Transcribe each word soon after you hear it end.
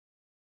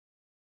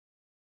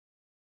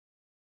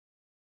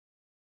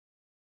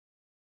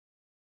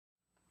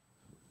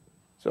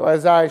So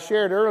as I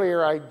shared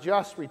earlier, I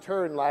just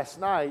returned last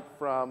night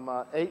from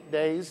 8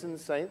 days in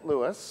St.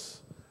 Louis,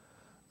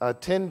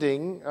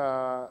 attending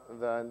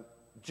the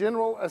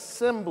General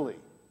Assembly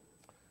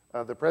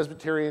of the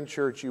Presbyterian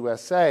Church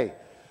USA.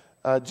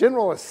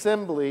 General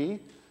Assembly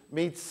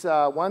meets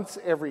once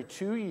every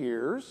 2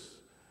 years,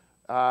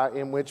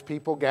 in which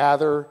people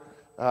gather.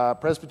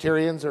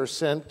 Presbyterians are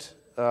sent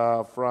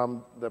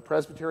from the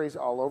presbyteries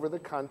all over the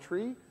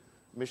country.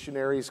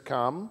 Missionaries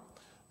come.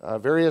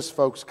 Various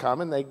folks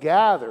come, and they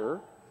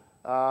gather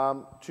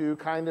to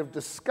kind of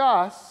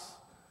discuss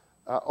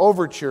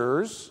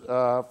overtures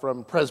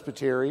from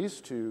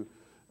presbyteries to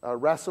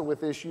wrestle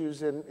with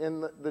issues.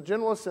 And the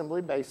General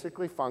Assembly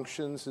basically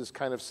functions as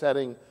kind of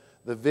setting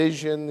the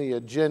vision, the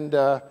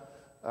agenda,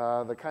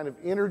 the kind of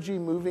energy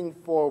moving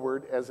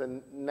forward as a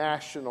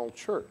national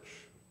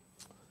church.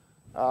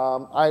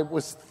 I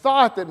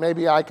thought that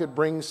maybe I could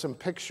bring some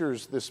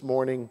pictures this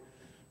morning,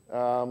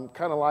 kind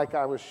of like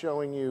I was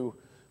showing you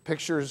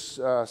pictures,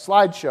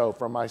 slideshow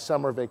from my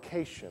summer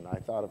vacation. I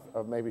thought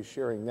of maybe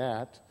sharing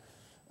that,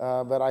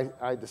 but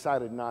I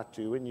decided not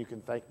to, and you can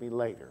thank me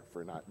later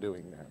for not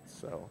doing that.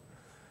 So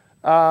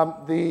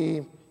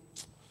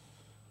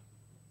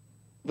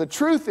the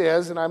truth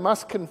is, and I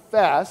must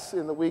confess,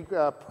 in the week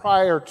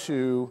prior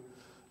to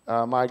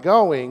my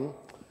going,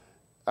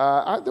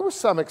 there was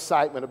some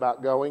excitement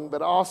about going,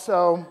 but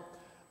also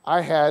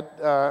I had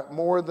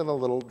more than a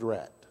little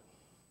dread.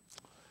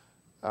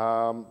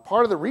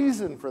 Part of the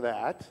reason for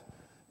that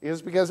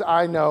is because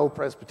I know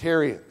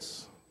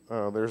Presbyterians.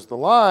 There's the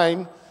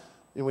line,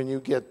 when you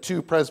get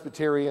two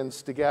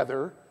Presbyterians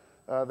together,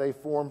 they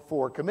form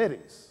 4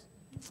 committees.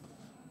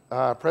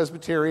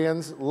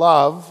 Presbyterians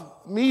love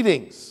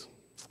meetings.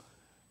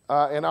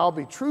 And I'll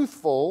be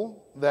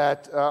truthful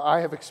that I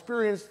have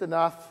experienced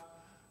enough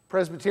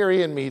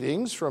Presbyterian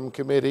meetings, from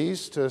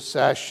committees to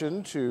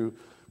session to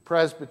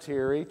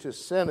presbytery to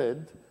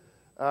synod,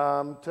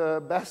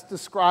 to best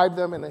describe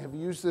them, and I have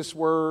used this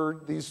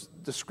word, these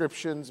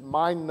descriptions,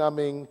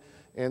 mind-numbing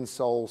and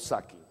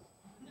soul-sucking.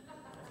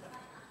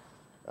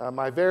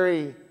 My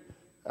very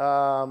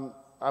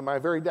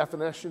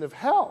definition of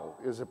hell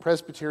is a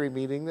presbytery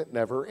meeting that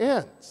never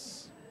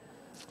ends.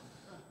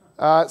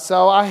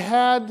 So I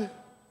had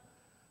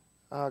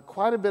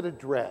quite a bit of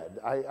dread,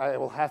 I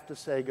will have to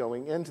say,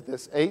 going into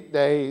this 8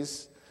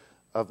 days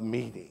of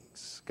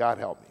meetings. God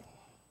help me.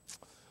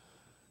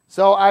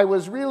 So I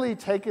was really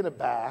taken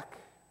aback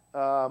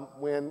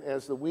when,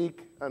 as the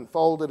week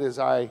unfolded, as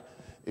I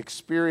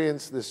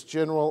experienced this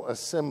General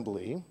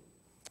Assembly,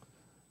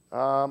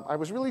 I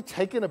was really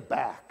taken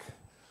aback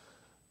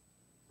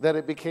that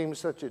it became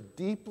such a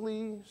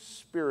deeply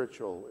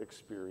spiritual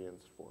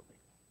experience for me.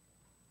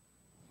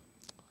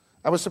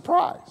 I was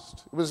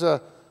surprised. It was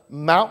a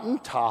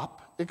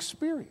mountaintop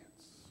experience.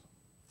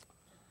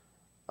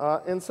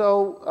 And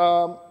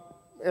so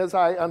as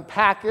I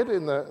unpack it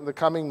in the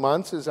coming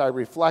months, as I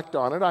reflect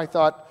on it, I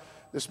thought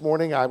this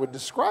morning I would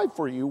describe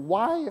for you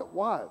why it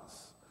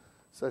was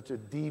such a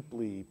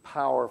deeply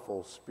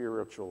powerful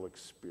spiritual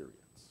experience.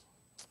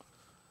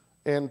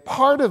 And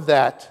part of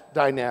that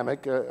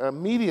dynamic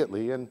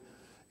immediately, and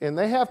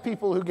they have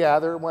people who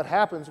gather, and what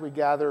happens, we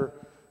gather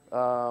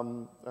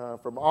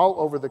from all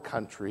over the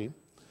country,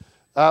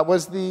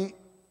 was the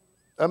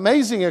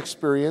amazing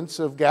experience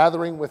of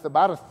gathering with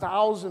about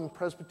 1,000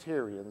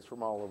 Presbyterians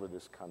from all over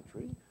this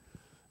country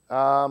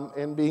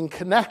and being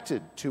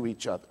connected to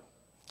each other.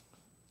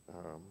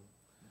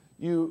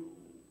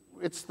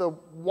 It's the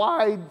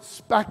wide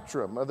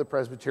spectrum of the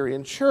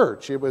Presbyterian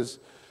Church.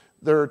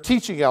 There are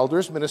teaching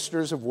elders,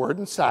 ministers of word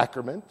and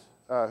sacrament,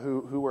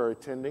 who were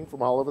attending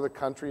from all over the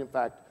country. In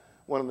fact,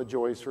 one of the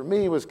joys for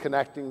me was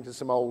connecting to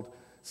some old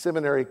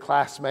seminary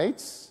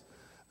classmates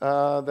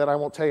that I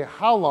won't tell you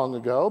how long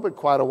ago, but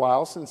quite a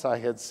while since I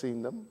had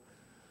seen them.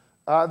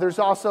 There's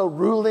also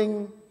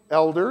ruling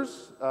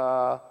elders,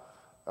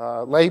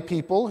 lay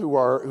people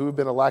who have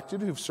been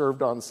elected, who've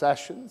served on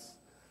sessions.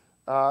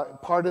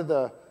 Part of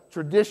the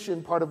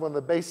tradition, part of one of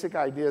the basic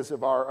ideas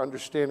of our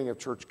understanding of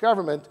church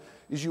government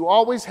is you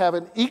always have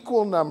an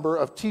equal number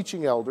of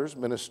teaching elders,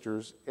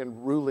 ministers,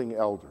 and ruling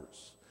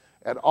elders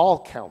at all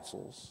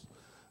councils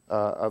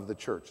of the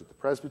church, at the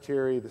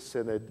presbytery, the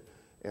synod,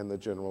 and the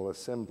General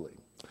Assembly.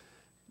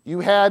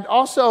 You had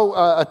also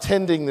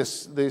attending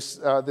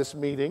this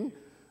meeting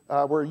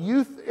were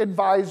youth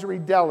advisory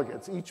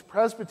delegates. Each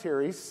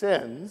presbytery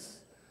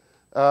sends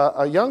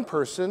a young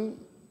person,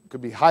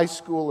 could be high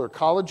school or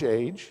college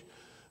age,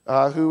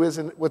 who is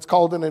what's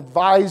called an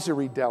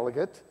advisory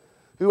delegate,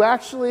 who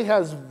actually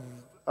has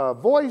a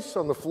voice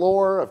on the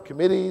floor of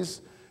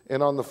committees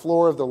and on the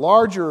floor of the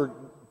larger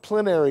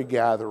plenary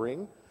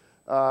gathering,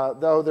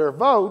 though their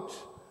vote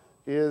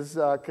is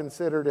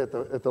considered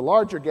at the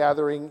larger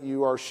gathering.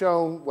 You are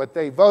shown what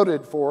they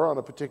voted for on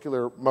a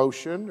particular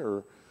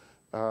motion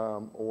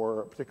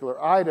or a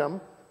particular item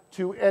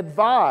to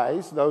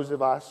advise those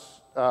of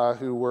us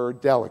who were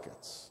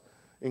delegates.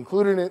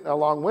 Included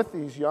along with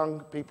these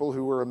young people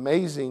who were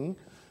amazing,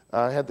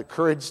 had the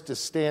courage to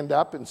stand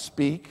up and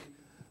speak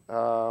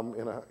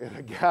in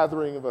a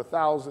gathering of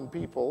 1,000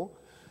 people,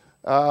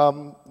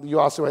 You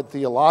also had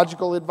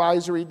theological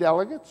advisory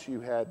delegates.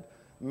 You had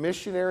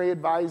missionary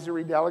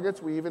advisory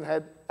delegates. We even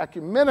had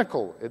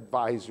ecumenical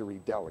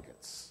advisory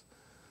delegates.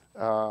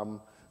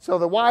 So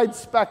the wide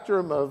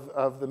spectrum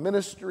of the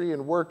ministry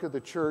and work of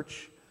the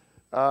church,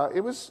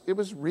 it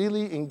was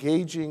really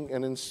engaging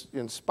and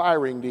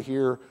inspiring to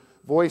hear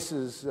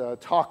voices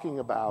talking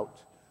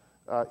about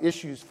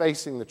issues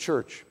facing the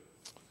church.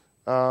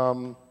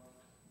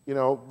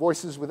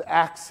 Voices with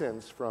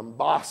accents from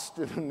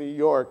Boston and New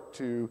York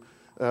to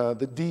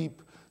the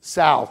deep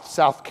South,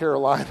 South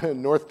Carolina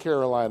and North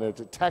Carolina,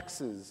 to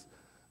Texas,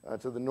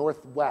 to the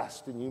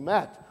Northwest. And you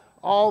met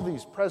all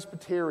these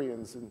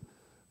Presbyterians and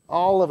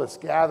all of us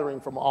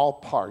gathering from all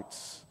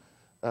parts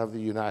of the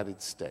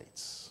United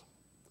States.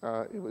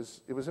 It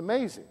was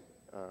amazing.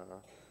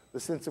 The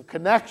sense of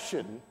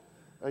connection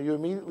you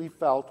immediately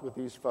felt with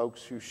these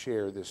folks who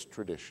share this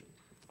tradition.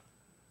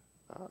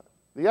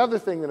 The other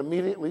thing that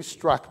immediately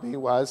struck me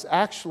was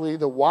actually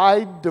the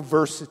wide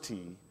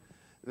diversity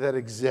that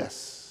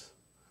exists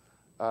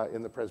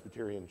in the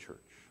Presbyterian Church.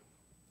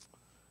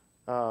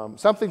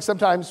 Something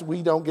sometimes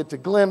we don't get to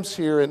glimpse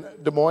here in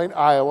Des Moines,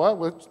 Iowa,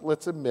 which,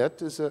 let's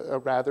admit, is a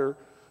rather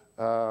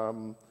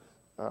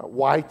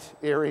white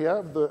area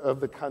of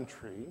the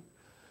country.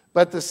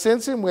 But the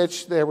sense in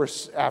which there were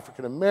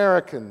African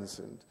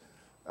Americans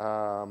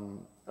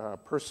and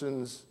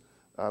persons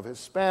of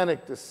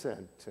Hispanic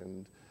descent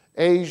and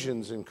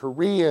Asians and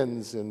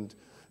Koreans and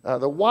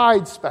the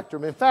wide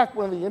spectrum. In fact,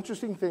 one of the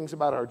interesting things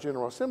about our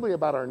General Assembly,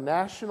 about our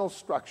national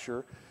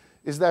structure,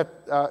 is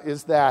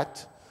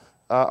that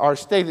our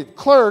stated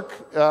clerk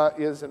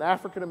is an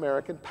African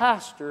American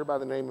pastor by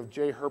the name of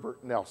J.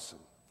 Herbert Nelson.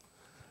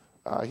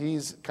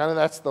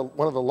 That's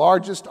one of the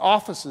largest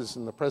offices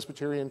in the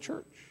Presbyterian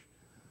Church.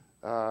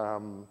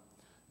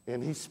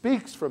 And he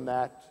speaks from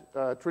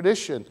that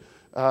tradition.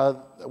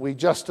 We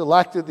just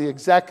elected the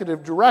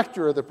executive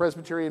director of the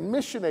Presbyterian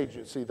Mission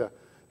Agency,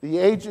 the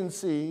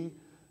agency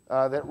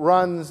that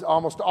runs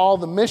almost all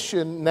the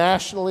mission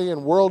nationally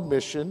and world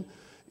mission,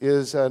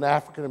 is an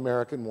African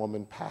American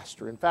woman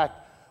pastor. In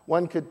fact,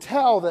 one could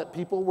tell that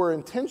people were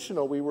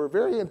intentional. We were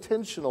very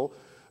intentional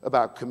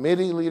about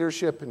committee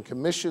leadership and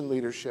commission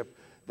leadership,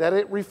 that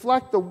it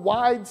reflect the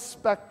wide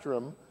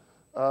spectrum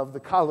of the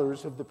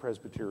colors of the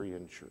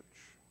Presbyterian Church.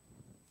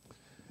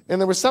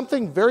 And there was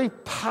something very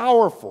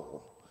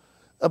powerful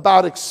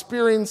about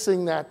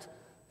experiencing that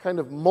kind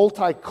of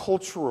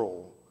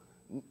multicultural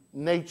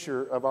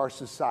nature of our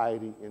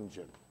society in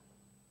general.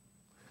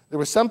 There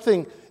was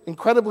something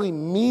incredibly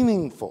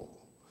meaningful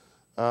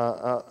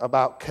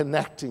about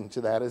connecting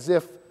to that, as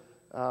if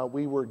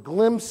we were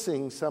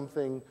glimpsing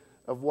something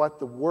of what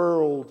the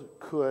world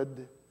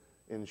could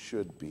and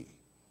should be.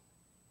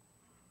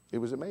 It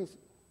was amazing.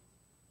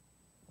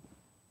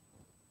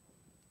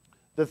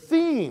 The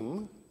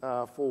theme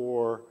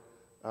for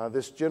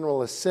this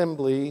General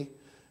Assembly,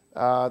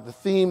 the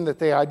theme that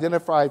they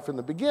identified from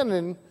the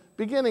beginning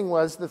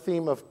was the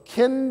theme of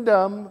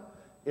kingdom,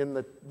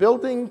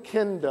 building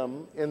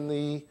kingdom in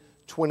the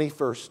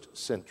 21st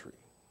century.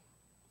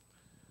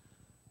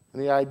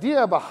 And the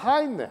idea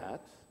behind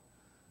that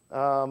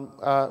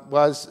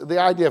was the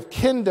idea of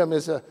kingdom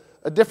is a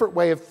different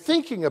way of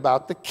thinking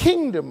about the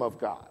kingdom of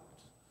God.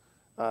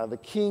 The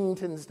king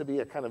tends to be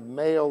a kind of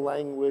male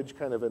language,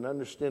 kind of an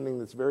understanding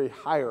that's very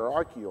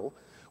hierarchical,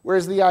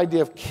 whereas the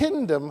idea of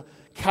kingdom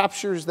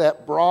captures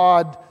that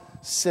broad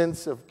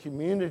sense of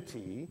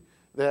community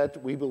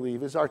that we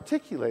believe is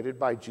articulated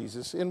by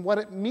Jesus in what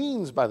it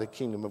means by the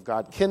kingdom of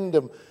God.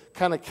 Kingdom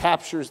kind of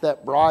captures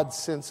that broad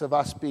sense of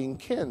us being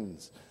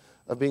kins,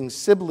 of being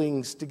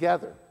siblings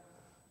together,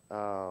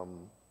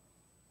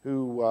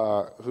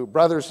 who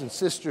brothers and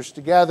sisters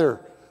together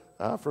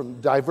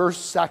from diverse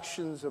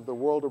sections of the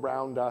world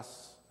around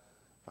us,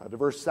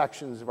 diverse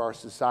sections of our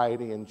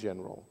society in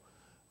general.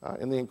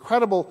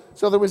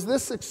 So there was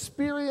this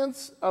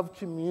experience of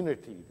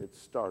community that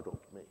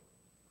startled me,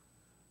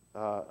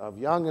 of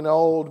young and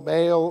old,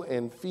 male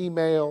and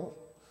female,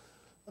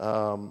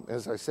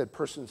 as I said,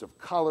 persons of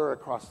color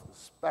across the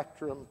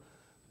spectrum,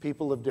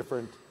 people of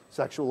different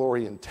sexual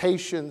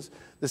orientations.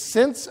 The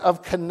sense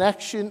of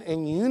connection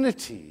and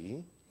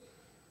unity,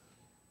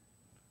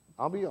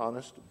 I'll be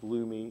honest,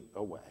 blew me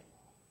away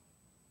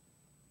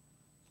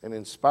and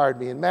inspired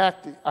me. In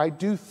fact, I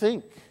do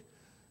think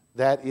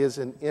that is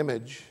an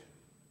image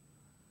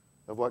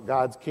of what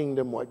God's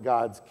kingdom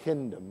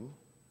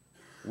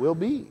will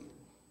be.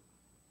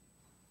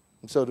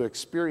 And so to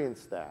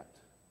experience that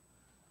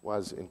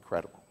was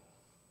incredible.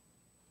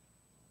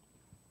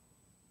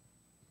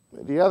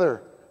 The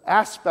other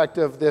aspect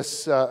of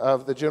this,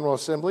 of the General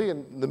Assembly,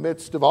 in the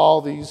midst of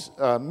all these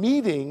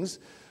meetings,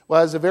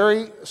 was a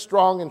very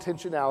strong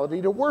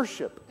intentionality to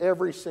worship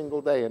every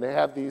single day. And to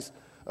have these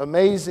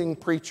amazing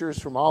preachers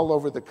from all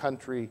over the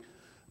country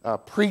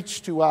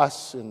preach to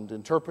us and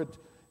interpret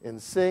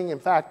and sing. In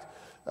fact,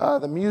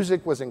 the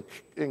music was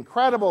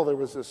incredible. There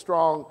was a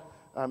strong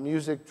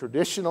music,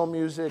 traditional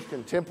music,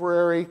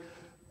 contemporary.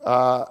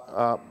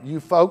 You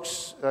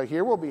folks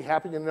here will be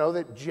happy to know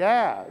that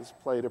jazz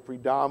played a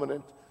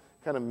predominant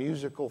kind of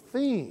musical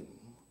theme.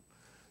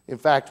 In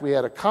fact, we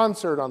had a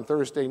concert on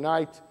Thursday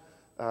night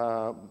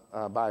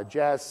by a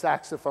jazz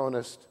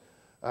saxophonist,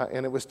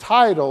 and it was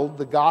titled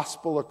The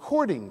Gospel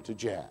According to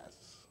Jazz.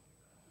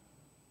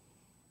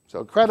 So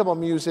incredible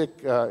music,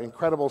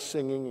 incredible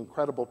singing,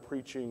 incredible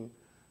preaching,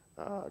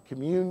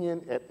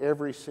 communion at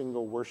every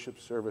single worship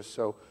service.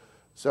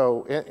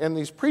 And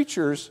these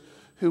preachers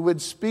who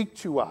would speak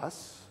to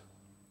us,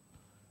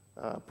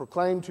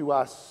 proclaim to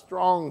us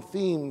strong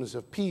themes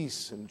of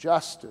peace and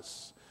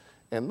justice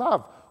and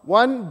love.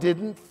 One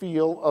didn't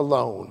feel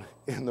alone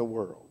in the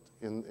world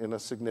in a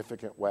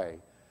significant way,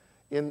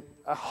 in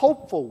a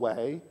hopeful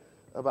way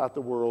about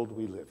the world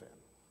we live in.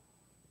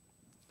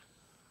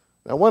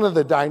 Now, one of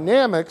the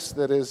dynamics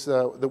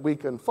that we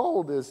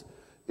unfold is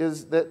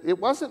that it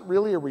wasn't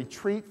really a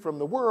retreat from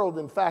the world.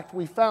 In fact,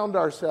 we found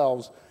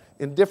ourselves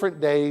in different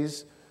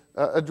days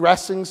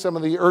addressing some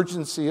of the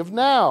urgency of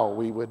now.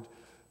 We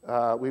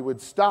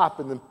would stop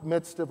in the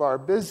midst of our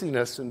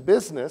busyness and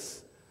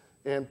business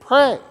and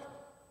pray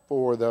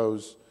for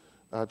those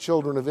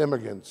children of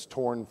immigrants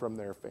torn from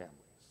their families.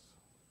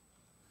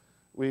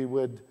 We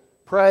would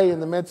pray in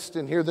the midst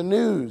and hear the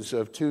news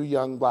of 2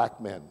 young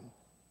black men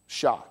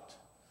shot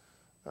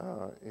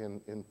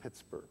in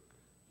Pittsburgh.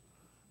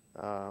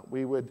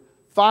 We would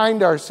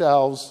find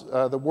ourselves,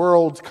 the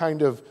world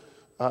kind of,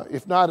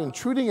 if not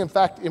intruding, in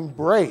fact,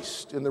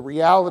 embraced in the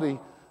reality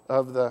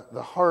of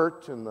the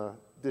hurt and the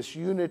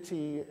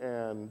disunity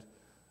and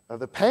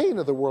the pain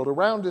of the world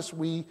around us.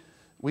 We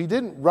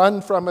didn't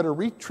run from it or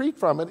retreat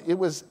from it. It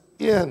was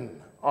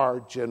in our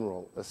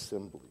General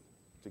Assembly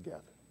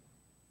together.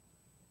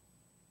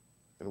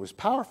 And it was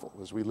powerful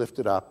as we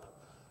lifted up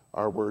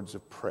our words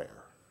of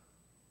prayer.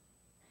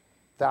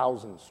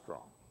 Thousands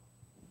strong.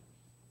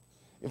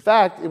 In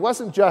fact, it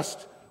wasn't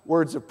just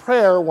words of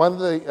prayer. One of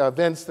the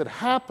events that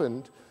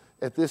happened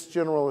at this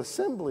General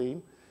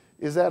Assembly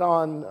is that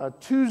on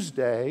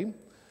Tuesday,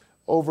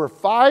 over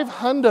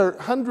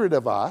 500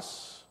 of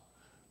us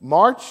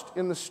marched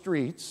in the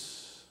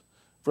streets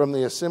from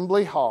the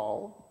Assembly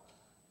Hall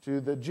to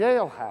the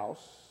jailhouse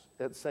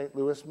at St.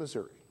 Louis,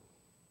 Missouri.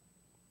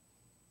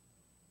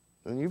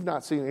 And you've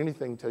not seen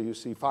anything until you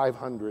see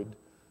 500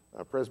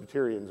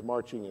 Presbyterians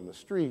marching in the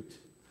street.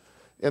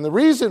 And the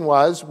reason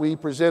was we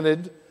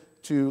presented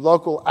to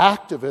local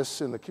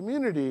activists in the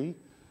community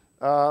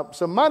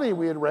some money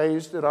we had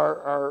raised at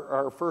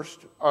our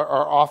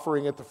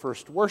offering at the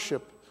first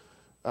worship,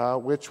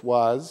 which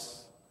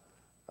was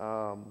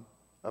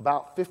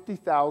about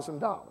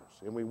 $50,000.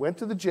 And we went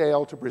to the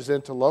jail to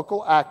present to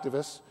local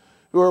activists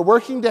who are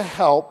working to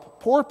help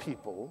poor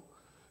people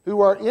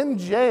who are in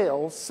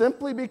jail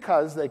simply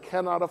because they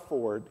cannot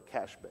afford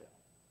cash bail.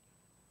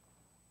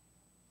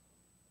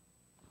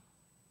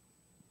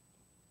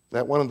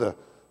 That one of the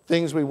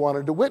things we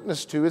wanted to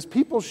witness to is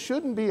people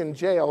shouldn't be in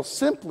jail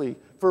simply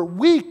for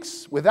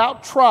weeks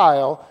without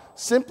trial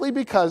simply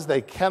because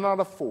they cannot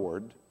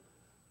afford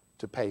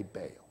to pay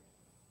bail.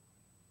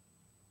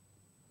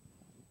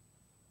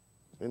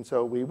 And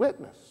so we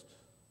witnessed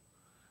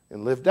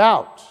and lived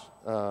out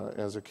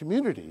as a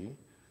community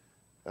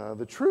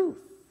the truth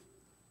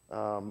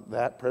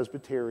that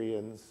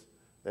Presbyterians,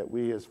 that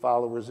we as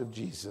followers of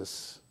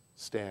Jesus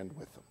stand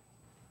with them.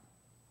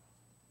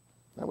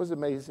 That was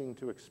amazing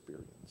to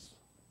experience.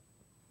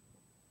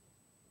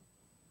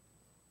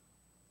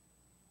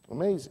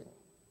 Amazing.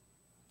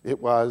 It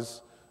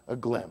was a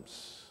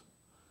glimpse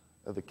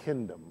of the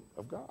kingdom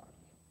of God.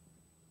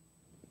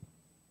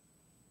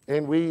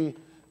 And we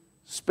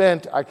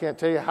spent, I can't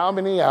tell you how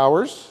many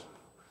hours,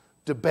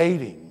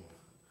 debating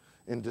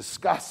and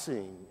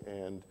discussing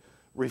and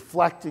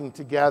reflecting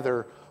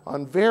together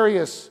on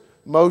various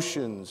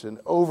motions and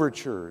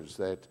overtures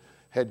that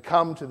had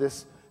come to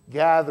this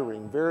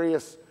gathering,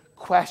 various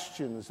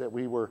questions that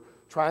we were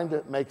trying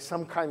to make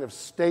some kind of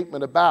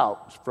statement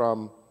about,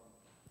 from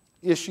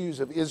issues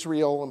of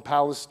Israel and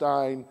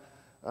Palestine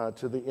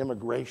to the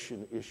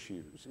immigration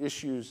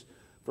issues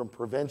from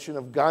prevention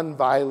of gun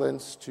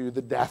violence to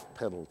the death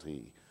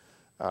penalty,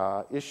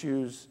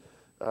 issues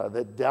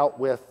that dealt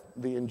with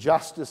the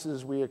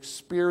injustices we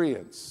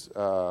experience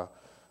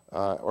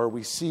or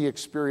we see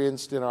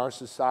experienced in our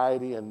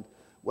society and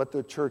what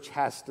the church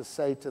has to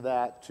say to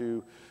that,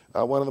 to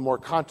one of the more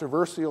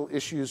controversial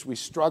issues we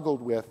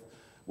struggled with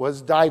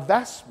was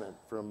divestment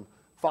from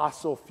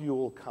fossil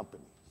fuel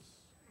companies.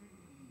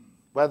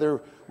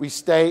 Whether we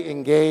stay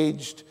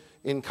engaged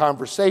in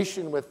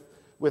conversation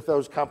with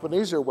those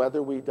companies or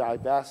whether we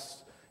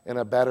divest, and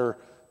a better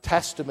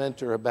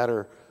testament or a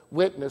better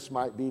witness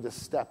might be to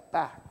step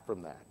back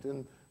from that.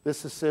 And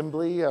this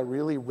assembly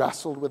really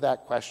wrestled with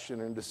that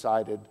question and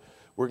decided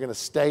we're going to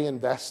stay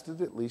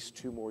invested at least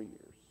 2 more years.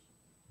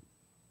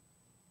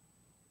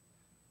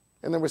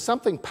 And there was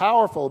something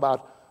powerful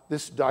about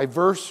this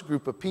diverse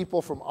group of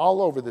people from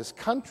all over this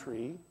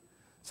country,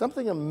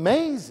 something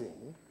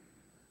amazing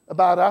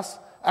about us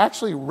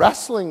actually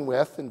wrestling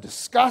with and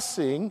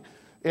discussing,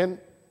 and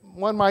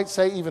one might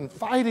say even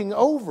fighting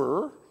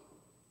over,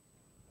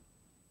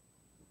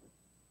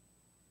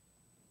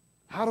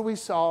 how do we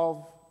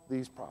solve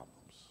these problems?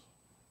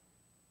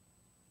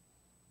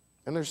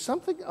 And there's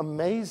something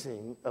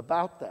amazing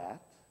about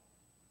that,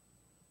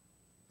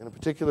 in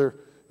particular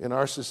in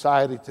our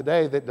society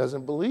today, that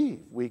doesn't believe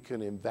we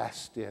can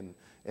invest in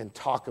and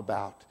talk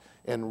about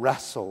and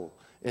wrestle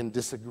and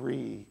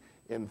disagree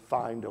and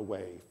find a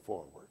way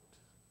forward.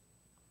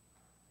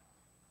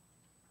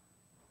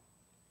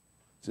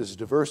 It's as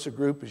diverse a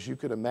group as you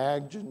could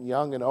imagine,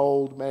 young and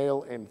old,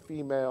 male and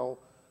female,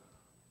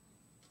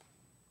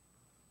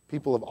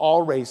 people of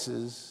all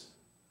races.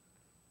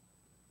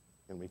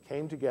 And we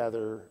came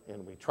together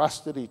and we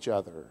trusted each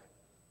other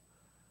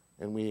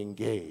and we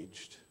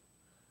engaged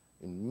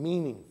in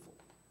meaningful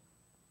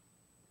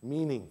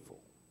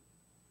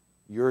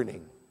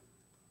yearning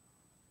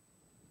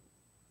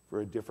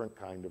for a different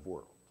kind of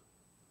world.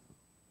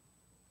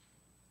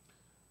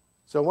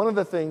 So one of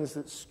the things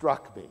that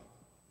struck me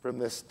from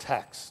this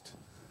text,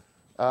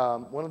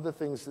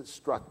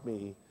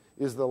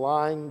 is the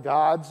line,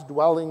 God's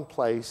dwelling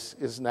place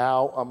is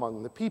now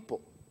among the people.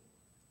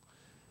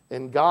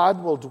 And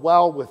God will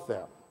dwell with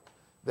them.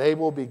 They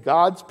will be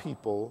God's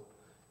people,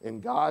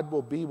 and God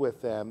will be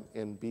with them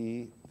and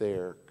be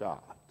their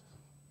God.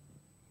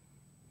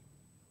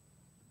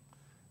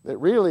 That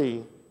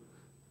really,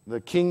 the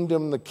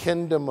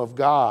kingdom of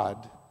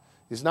God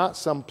is not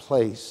some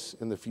place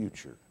in the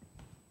future.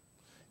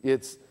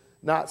 It's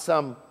not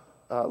some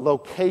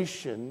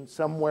location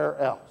somewhere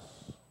else.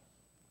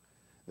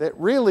 That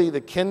really,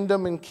 the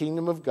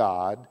kingdom of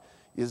God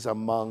is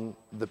among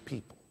the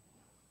people.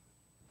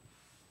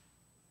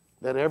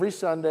 That every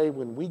Sunday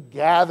when we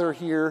gather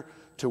here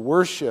to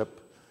worship,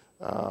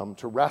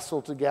 to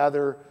wrestle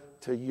together,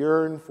 to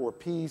yearn for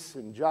peace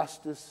and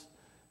justice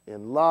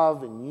and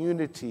love and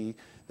unity,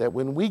 that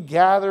when we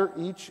gather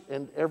each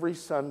and every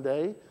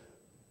Sunday,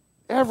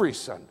 that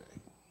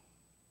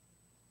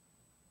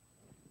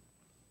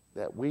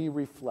we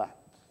reflect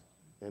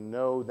and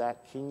know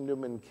that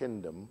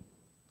kingdom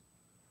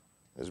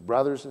as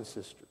brothers and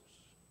sisters,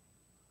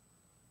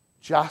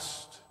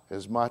 just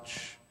as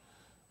much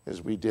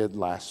as we did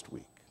last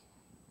week.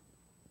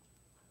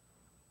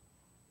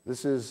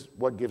 This is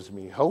what gives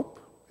me hope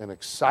and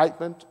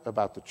excitement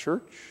about the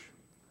church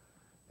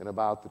and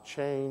about the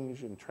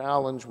change and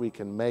challenge we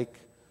can make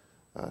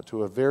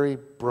to a very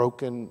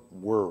broken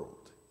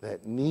world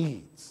that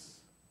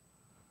needs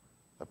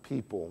a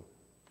people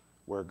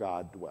where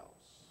God dwells.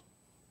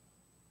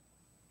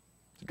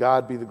 To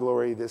God be the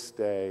glory this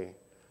day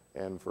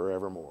and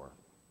forevermore.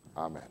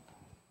 Amen.